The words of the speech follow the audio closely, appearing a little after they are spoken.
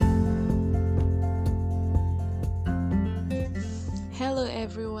Hello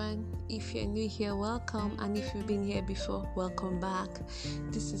everyone, if you're new here, welcome, and if you've been here before, welcome back.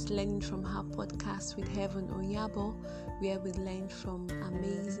 This is Learning from Her podcast with Heaven Onyabo, where we learn from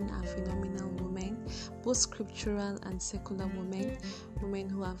amazing and phenomenal women, both scriptural and secular women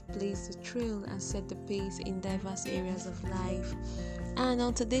who have blazed the trail and set the pace in diverse areas of life. And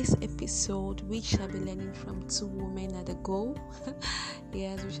on today's episode, we shall be learning from two women at a go.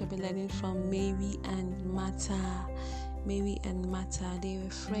 Yes, we shall be learning from Mary and Martha. Mary and Martha, they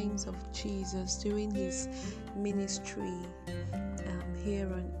were friends of Jesus during his ministry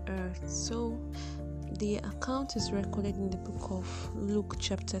here on earth. So the account is recorded in the book of Luke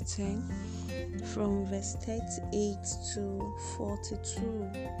chapter 10 from verse 38 to 42.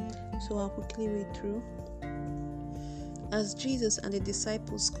 So I'll quickly read through. As Jesus and the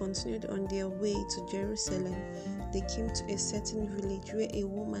disciples continued on their way to Jerusalem, they came to a certain village where a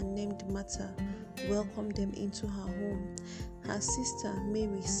woman named Martha welcomed them into her home. Her sister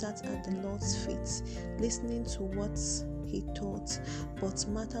Mary sat at the Lord's feet, listening to what he taught, but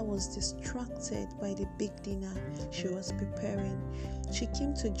Martha was distracted by the big dinner she was preparing. She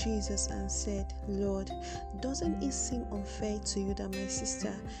came to Jesus and said, "Lord, doesn't it seem unfair to you that my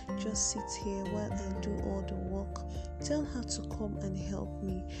sister just sits here while I do all the work? Tell her to come and help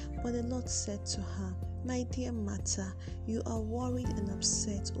me." But the Lord said to her, "My dear Martha, you are worried and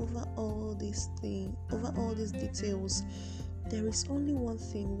upset over all these details. There is only one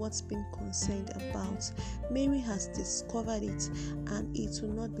thing what's been concerned about. Mary has discovered it, and it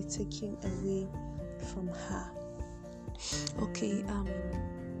will not be taken away from her." Okay,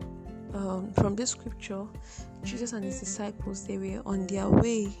 from this scripture, Jesus and his disciples, they were on their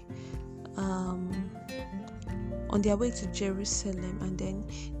way to Jerusalem, and then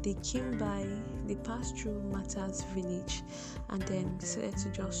they passed through Martha's village, and then decided to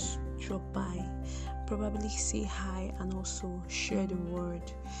just drop by, probably say hi and also share the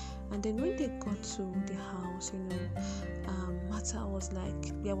word. And then when they got to the house, Martha was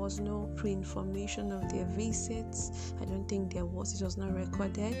like, there was no pre-information of their visits. I don't think there was. It was not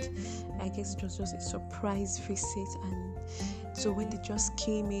recorded. I guess it was just a surprise visit. And so when they just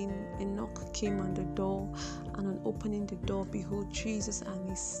came in, a knock came on the door, and on opening the door, behold, Jesus and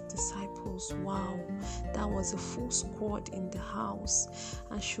his disciples. Wow, that was a full squad in the house.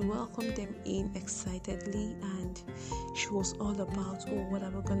 And she welcomed them in excitedly, and she was all about, what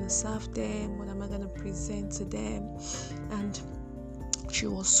am I going to serve them? What am I going to present to them? And she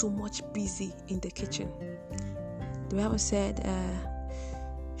was so much busy in the kitchen. The Bible said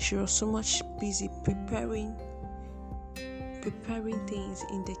she was so much busy preparing things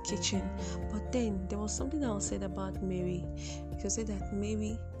in the kitchen. But then there was something that was said about Mary. It was said that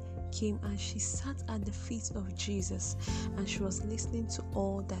Mary came and she sat at the feet of Jesus, and she was listening to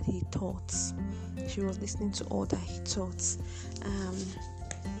all that he taught.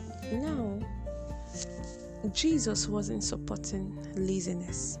 Now, Jesus wasn't supporting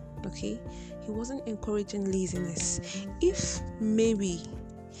laziness, okay? He wasn't encouraging laziness. If Mary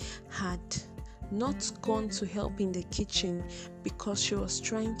had not gone to help in the kitchen because she was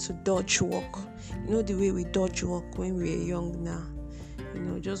trying to dodge work, the way we dodge work when we were young now,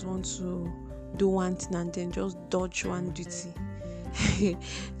 just want to do one thing and then just dodge one duty.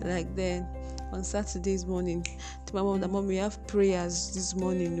 Like then on Saturday's morning, to my mom, "Mom, we have prayers this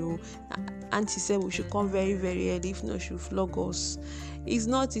morning. Auntie said we should come very, very early. If not, she'll flog us." It's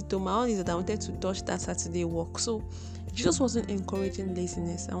not it. My own is that I wanted to dodge that Saturday work. So Jesus wasn't encouraging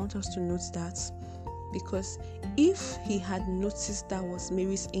laziness. I want us to note that, because if he had noticed that was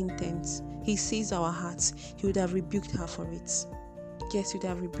Mary's intent, he sees our hearts, he would have rebuked her for it. Yes, he would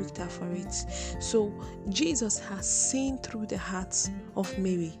have rebuked her for it. So Jesus has seen through the heart of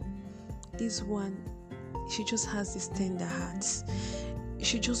Mary. This one, she just has this tender heart.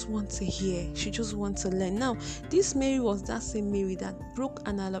 She just wants to hear. She just wants to learn. Now, this Mary was that same Mary that broke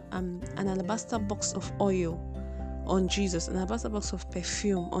an alabaster box of oil on Jesus, an alabaster box of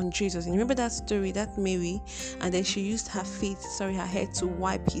perfume on Jesus. And remember that story, that Mary, and then she used her head to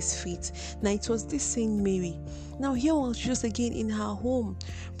wipe his feet. Now, it was this same Mary. Now, here was Jesus again in her home.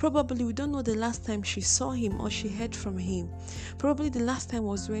 Probably, we don't know the last time she saw him or she heard from him. Probably the last time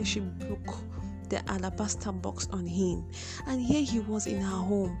was when she broke the alabaster box on him, and here he was in her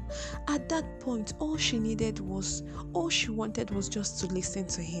home. At that point, all she wanted was just to listen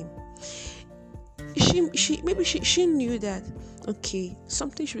to him. She knew that, okay,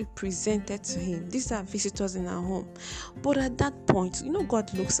 something should be presented to him. These are visitors in our home. But at that point,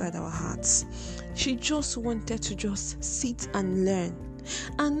 God looks at our hearts. She just wanted to just sit and learn.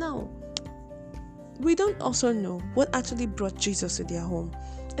 And now, we don't also know what actually brought Jesus to their home.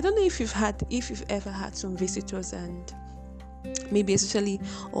 I don't know if you've ever had some visitors and maybe especially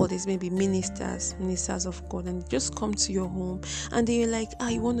all these maybe ministers of God, and they just come to your home and they're like,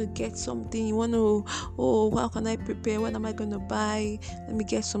 you want to get something, you want to, how can I prepare, what am I going to buy, let me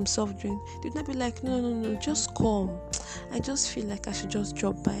get some soft drink. They'd not be like, no, just come, I just feel like I should just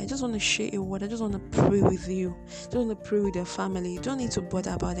drop by, I just want to share a word, I just want to pray with you, I just want to pray with your family, you don't need to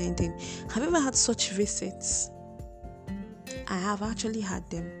bother about anything. Have you ever had such visits? I have actually had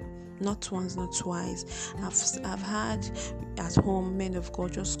them. Not once, not twice. I've had at home men of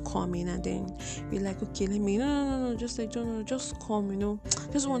God just come in and then be like, okay, let me, no, just like, no, just come,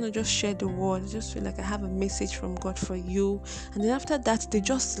 just want to just share the word. I just feel like I have a message from God for you. And then after that, they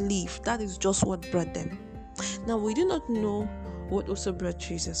just leave. That is just what brought them. Now, we do not know what also brought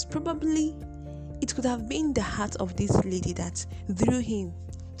Jesus. Probably it could have been the heart of this lady that drew him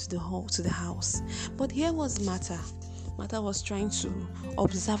to the house. But here was Martha. Martha was trying to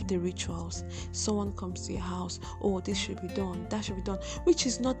observe the rituals. Someone comes to your house, this should be done, that should be done, which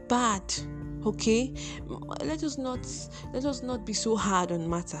is not bad. Okay, let us not be so hard on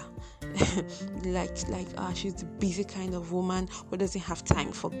Martha. like she's the busy kind of woman who doesn't have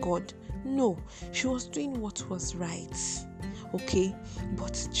time for God. No, she was doing what was right. Okay,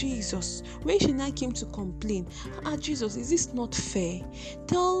 but Jesus, when she now came to complain, Jesus, is this not fair?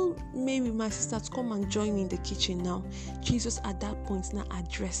 Tell Mary, my sister, to come and join me in the kitchen now. Jesus at that point now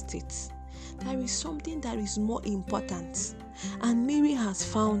addressed it. There is something that is more important, and Mary has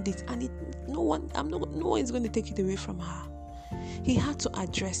found it, and no one is going to take it away from her. He had to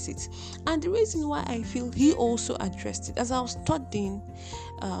address it, and the reason why I feel he also addressed it, as I was studying,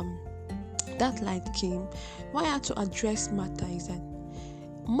 that light came. Why I had to address Martha is that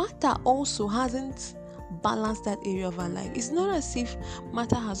Martha also hasn't balanced that area of her life. It's not as if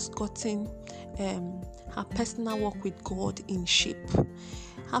Martha has gotten her personal walk with God in shape.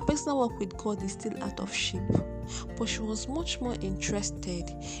 Her personal walk with God is still out of shape, but she was much more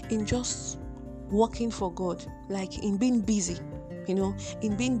interested in just working for God, like in being busy.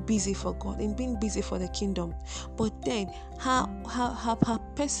 In being busy for God, in being busy for the kingdom. But then her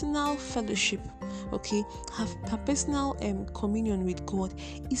personal fellowship, okay, her personal communion with God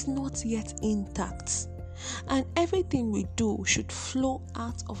is not yet intact. And everything we do should flow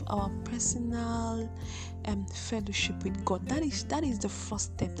out of our personal fellowship with God. That is the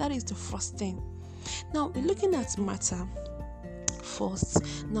first step. That is the first thing. Now, looking at Martha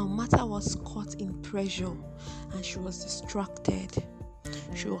first. Now, Martha was caught in pressure and she was distracted.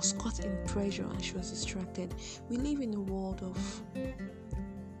 She was caught in pressure and she was distracted. We live in a world of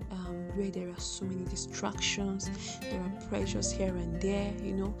where there are so many distractions, there are pressures here and there.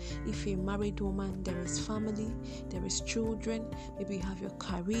 If you're a married woman, there is family, there is children, maybe you have your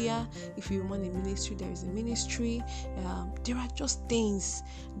career. If you want a ministry, there is a ministry. There are just things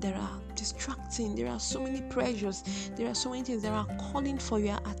that are distracting. There are so many pressures, there are so many things that are calling for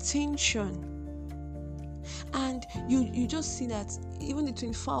your attention. And you just see that even the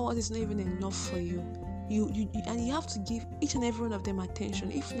 24 hours is not even enough for you. And you have to give each and every one of them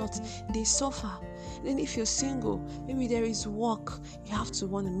attention. If not, they suffer. Then if you're single, maybe there is work, you have to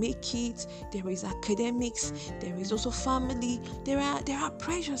want to make it. There is academics, there is also family. There are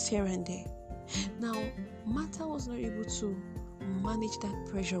pressures here and there. Now, Martha was not able to manage that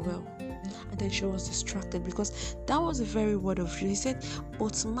pressure well, and then she was distracted, because that was the very word of Jesus. He said,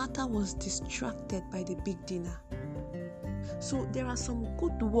 but Martha was distracted by the big dinner. So there are some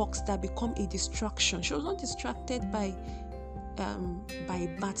good works that become a distraction. She was not distracted by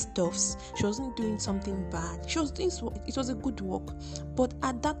bad stuffs. She wasn't doing something bad. It was a good work, but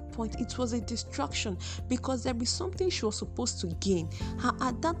at that point it was a distraction, because there was something she was supposed to gain.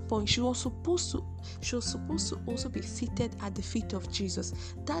 At that point she was supposed to also be seated at the feet of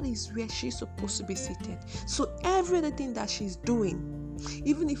Jesus. That is where she's supposed to be seated. So every other thing that she's doing,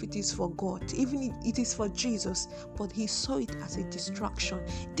 even if it is for God, even if it is for Jesus, but he saw it as a distraction.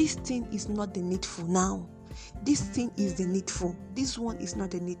 This thing is not the needful now. This thing is the needful. This one is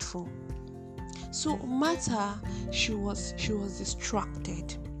not the needful. So Martha, she was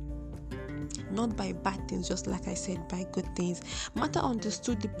distracted. Not by bad things, just like I said, by good things. Martha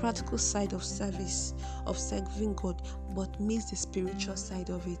understood the practical side of service, of serving God, but missed the spiritual side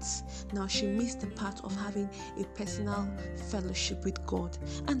of it. Now she missed the part of having a personal fellowship with God.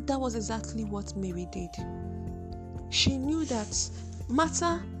 And that was exactly what Mary did. She knew that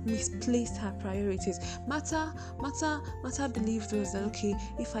Martha misplaced her priorities. Martha believed was that, okay,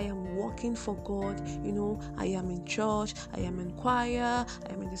 if I am working for God, I am in church, I am in choir,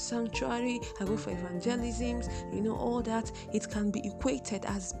 I am in the sanctuary, I go for evangelisms, all that, it can be equated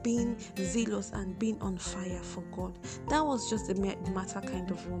as being zealous and being on fire for God. That was just the Martha kind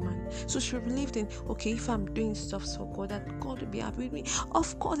of woman. So she believed in, okay, if I'm doing stuff for God, that God will be happy with me.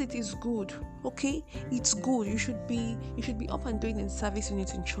 Of course it is good, okay? It's good. You should be up and doing in service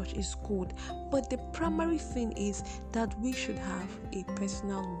unit in church is good. But the primary thing is that we should have a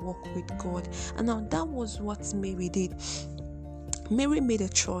personal walk with God. And now that was what Mary did. Mary made a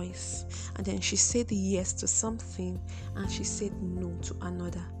choice, and then she said yes to something and she said no to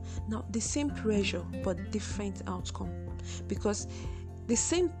another. Now the same pressure but different outcome, because the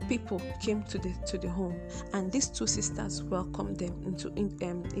same people came to the home, and these two sisters welcomed them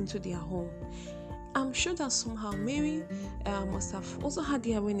into their home. I'm sure that somehow Mary must have also had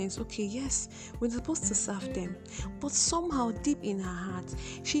the awareness, okay, yes, we're supposed to serve them. But somehow deep in her heart,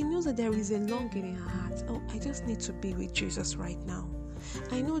 she knows that there is a longing in her heart. Oh, I just need to be with Jesus right now.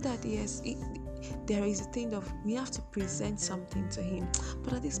 I know that, yes, there is a thing of we have to present something to him.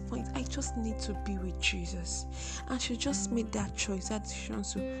 But at this point, I just need to be with Jesus. And she just made that choice, that decision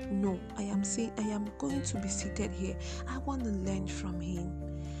to, no, I am going to be seated here. I want to learn from him.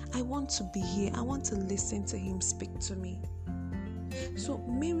 I want to be here. I want to listen to him speak to me. So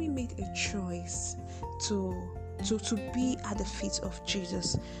Mary made a choice to be at the feet of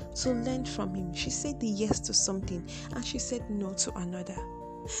Jesus, to learn from him. She said yes to something and she said no to another.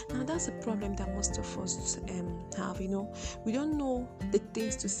 Now that's a problem that most of us have. We don't know the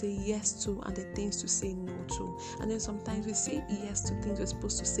things to say yes to and the things to say no to. And then sometimes we say yes to things we're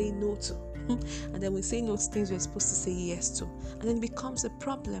supposed to say no to. And then we say no to things we're supposed to say yes to. And then it becomes a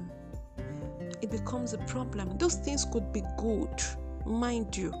problem. Those things could be good,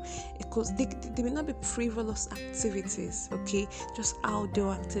 mind you, because they may not be frivolous activities, okay? Just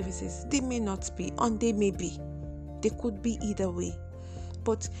outdoor activities. They may not be, and they may be. They could be either way.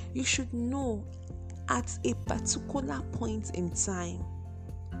 But you should know at a particular point in time,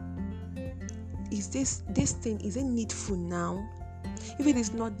 is this thing, is it needful now? If it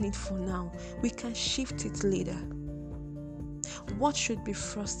is not needful now, we can shift it later. What should be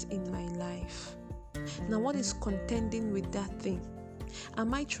first in my life? Now, what is contending with that thing?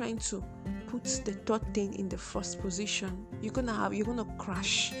 Am I trying to put the third thing in the first position? You're gonna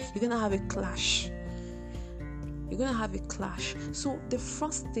crash. You're gonna have a clash. So the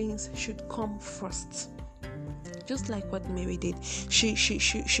first things should come first. Just like what Mary did.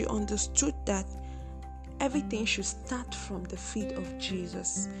 She understood that everything should start from the feet of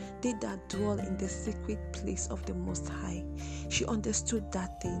Jesus, they that dwell in the secret place of the Most High. She understood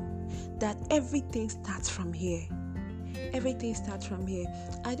that thing, that everything starts from here. I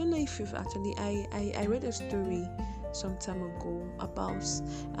don't know if you've actually, I read a story some time ago about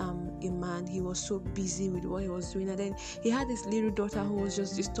a man. He was so busy with what he was doing, and then he had this little daughter who was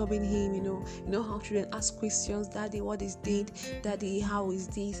just disturbing him. You know how children ask questions. Daddy, what is this? Daddy, how is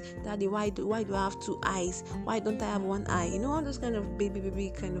this? Daddy, why do I have two eyes? Why don't I have one eye? All those kind of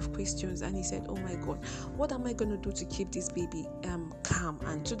baby kind of questions. And he said, oh my God, what am I going to do to keep this baby calm,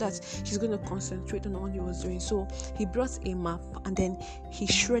 and so that she's going to concentrate on what he was doing? So he brought a map, and then he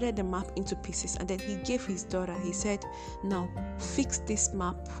shredded the map into pieces, and then he gave his daughter, he said, now fix this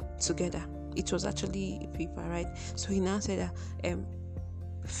map together. It was actually paper, right? So he now said,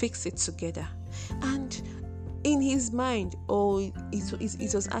 fix it together. And in his mind,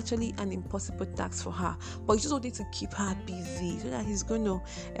 it was actually an impossible task for her, but he just wanted to keep her busy so that he's going to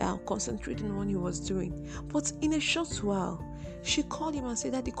concentrate on what he was doing. But in a short while, she called him and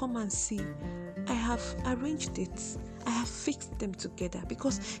said, Daddy, come and see. I have arranged it. I have fixed them together,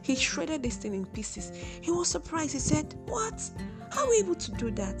 because he shredded this thing in pieces. He was surprised. He said, what? How are you able to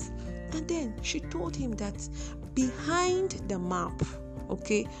do that? And then she told him that behind the map,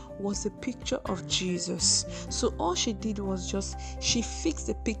 was a picture of Jesus. So all she did was she fixed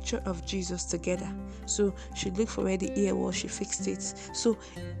the picture of Jesus together. So she looked for where the ear was, she fixed it. So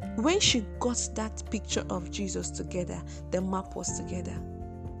when she got that picture of Jesus together, the map was together.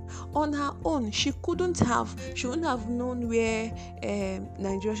 On her own, she wouldn't have known where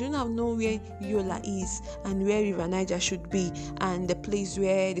Nigeria, she wouldn't have known where Yola is and where River Niger should be and the place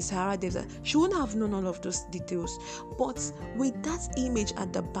where the Sahara Desert. She wouldn't have known all of those details. But with that image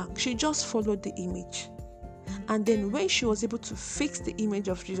at the back, she just followed the image. And then when she was able to fix the image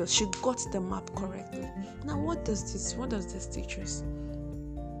of Jesus, she got the map correctly. Now, what does this teach us?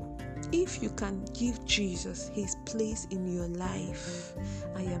 If you can give Jesus his place in your life,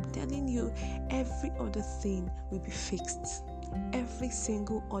 I am telling you, every other thing will be fixed. every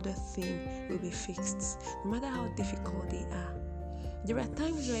single other thing will be fixed, no matter how difficult they are. There are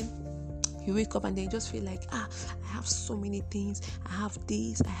times when you wake up and then you just feel like, I have so many things, I have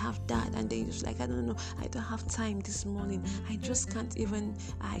this, I have that, and then you're just like, I don't know, I don't have time this morning, I can't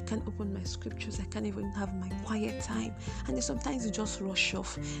open my scriptures, I can't even have my quiet time, and then sometimes you just rush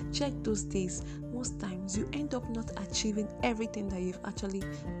off. Check those days. Most times you end up not achieving everything that you've actually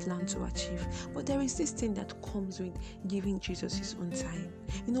planned to achieve. But there is this thing that comes with giving Jesus his own time.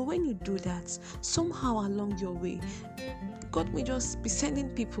 When you do that, somehow along your way, God may just be sending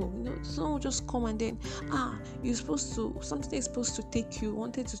people. Someone will just come and then, something is supposed to take you, you're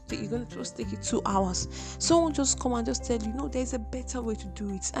going to just take you 2 hours. Someone just come and just tell you, there's a better way to do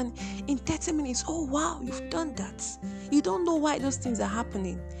it. And in 30 minutes, oh wow, you've done that. You don't know why those things are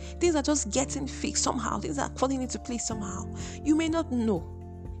happening. Things are just getting fixed somehow. Things are falling into place somehow. You may not know.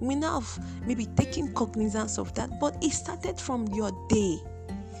 You may not have maybe taken cognizance of that, but it started from your day.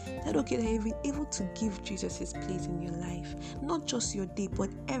 That that you've been able to give Jesus his place in your life. Not just your day, but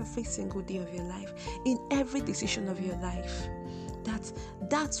every single day of your life. In every decision of your life.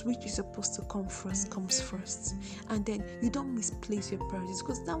 That which is supposed to come first comes first, and then you don't misplace your priorities,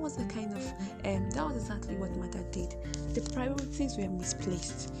 because that was that was exactly what Mother did. The priorities were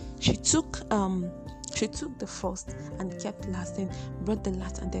misplaced. She took the first and kept last, then brought the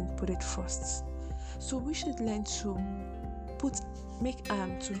last and then put it first. So we should learn to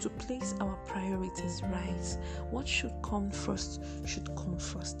place our priorities right. What should come first should come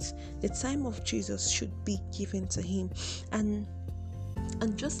first. The time of Jesus should be given to him, and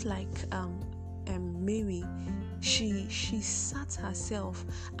just like Mary, she sat herself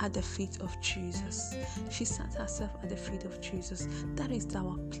at the feet of Jesus. She sat herself at the feet of Jesus. That is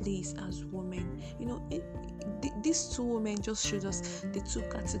our place as women. These two women just showed us the two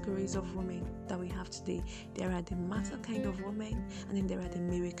categories of women that we have today. There are the Martha kind of women, and then there are the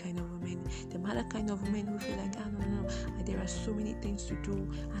Mary kind of women. The Martha kind of women who feel like, no, there are so many things to do,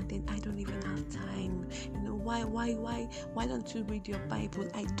 and then I don't even have time. Why don't you read your Bible?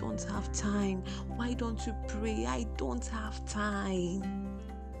 I don't have time. Why don't you pray? I don't have time.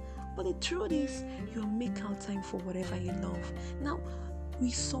 But the truth is, you'll make out time for whatever you love. Now, we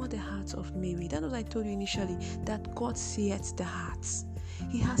saw the heart of Mary. That was what I told you initially, that God seeth the hearts.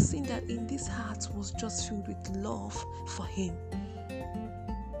 He has seen that in this heart was just filled with love for him.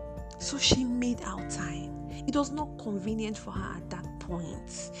 So she made out time. It was not convenient for her at that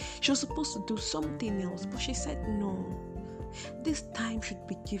point. She was supposed to do something else, but she said no. This time should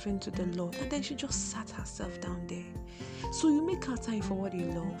be given to the Lord. And then she just sat herself down there. So you make out time for what you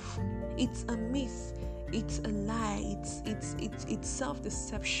love. It's a myth. It's a lie. It's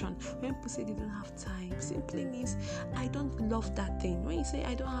self-deception. When people say they don't have time, simply means I don't love that thing. When you say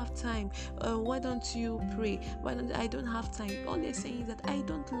I don't have time, why don't you pray? I don't have time? All they're saying is that I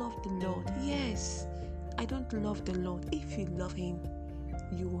don't love the Lord. Yes, I don't love the Lord. If you love him,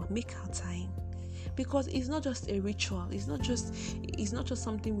 you will make out time. Because it's not just a ritual. It's not just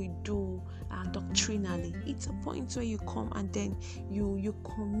something we do doctrinally. It's a point where you come and then you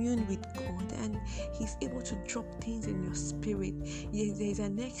commune with God, and he's able to drop things in your spirit. There's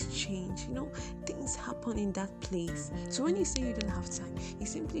an exchange. Things happen in that place. So when you say you don't have time,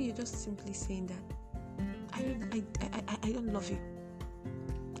 you're just simply saying that I don't love you.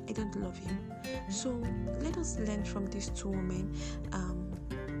 I don't love you. So let us learn from these two women.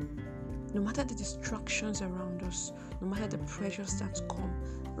 No matter the distractions around us, no matter the pressures that come,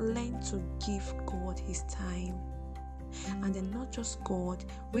 learn to give God his time. And then not just God.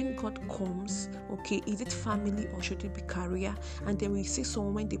 When God comes, okay, is it family or should it be career? And then we see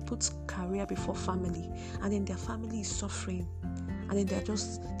someone when they put career before family, and then their family is suffering, and then they're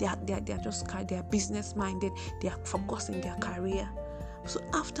just business minded. They are focusing their career. So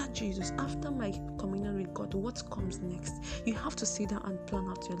after Jesus, after my communion with God, what comes next? You have to sit down and plan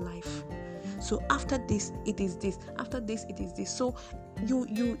out your life. So after this, it is this. After this, it is this. So you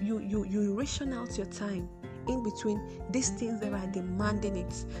ration out your time in between these things that are demanding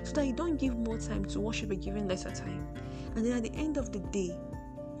it, so that you don't give more time to what should be given lesser time. And then at the end of the day,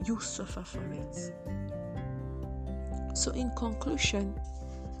 you suffer for it. So in conclusion,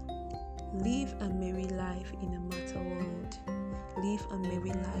 live a merry life in a matter world. Live a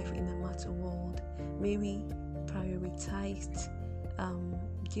merry life in a matter world. Mary prioritized,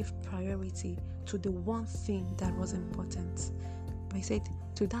 give priority to the one thing that was important. But I said,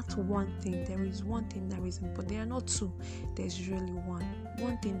 to that one thing, there is one thing that is important. There are not two. There's usually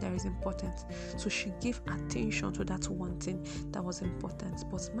one thing that is important. So she gave attention to that one thing that was important.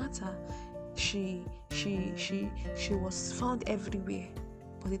 But Martha, she was found everywhere,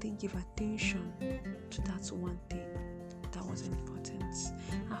 but they didn't give attention to that one thing that that was important.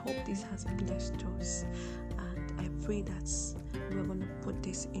 I hope this has blessed us, and I pray that we're going to put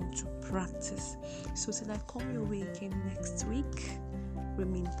this into practice. So till I come your way again next week,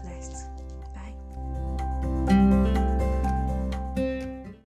 remain blessed. Bye.